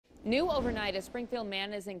New overnight, a Springfield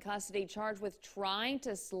man is in custody charged with trying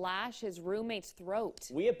to slash his roommate's throat.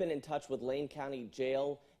 We have been in touch with Lane County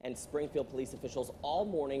Jail and Springfield police officials all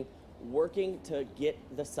morning working to get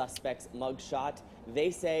the suspect's mugshot.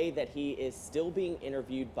 They say that he is still being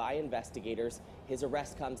interviewed by investigators. His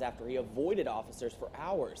arrest comes after he avoided officers for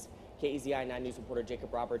hours. KEZI 9 News reporter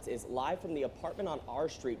Jacob Roberts is live from the apartment on R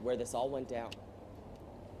Street where this all went down.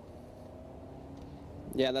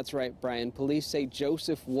 Yeah, that's right, Brian. Police say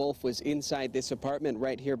Joseph Wolf was inside this apartment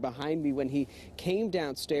right here behind me when he came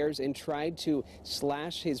downstairs and tried to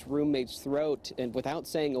slash his roommate's throat. And without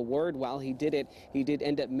saying a word while he did it, he did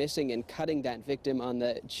end up missing and cutting that victim on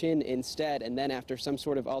the chin instead. And then after some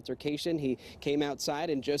sort of altercation, he came outside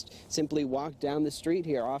and just simply walked down the street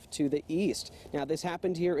here off to the east. Now, this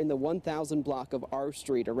happened here in the 1000 block of R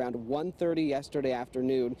Street around 1:30 yesterday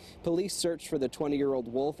afternoon. Police searched for the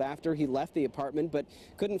 20-year-old Wolf after he left the apartment, but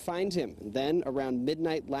couldn't find him. Then, around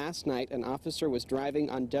midnight last night, an officer was driving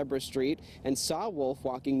on Deborah Street and saw Wolf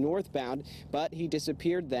walking northbound, but he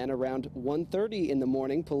disappeared then. Around 1:30 in the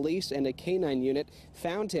morning, police and a canine unit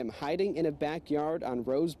found him hiding in a backyard on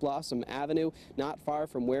Rose Blossom Avenue, not far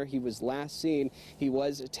from where he was last seen. He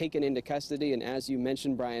was taken into custody and, as you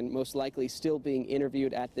mentioned, Brian, most likely still being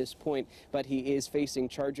interviewed at this point, but he is facing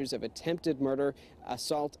charges of attempted murder,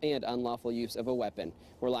 assault, and unlawful use of a weapon.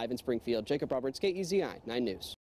 We're live in Springfield. Jacob Roberts, KEZI 9 News.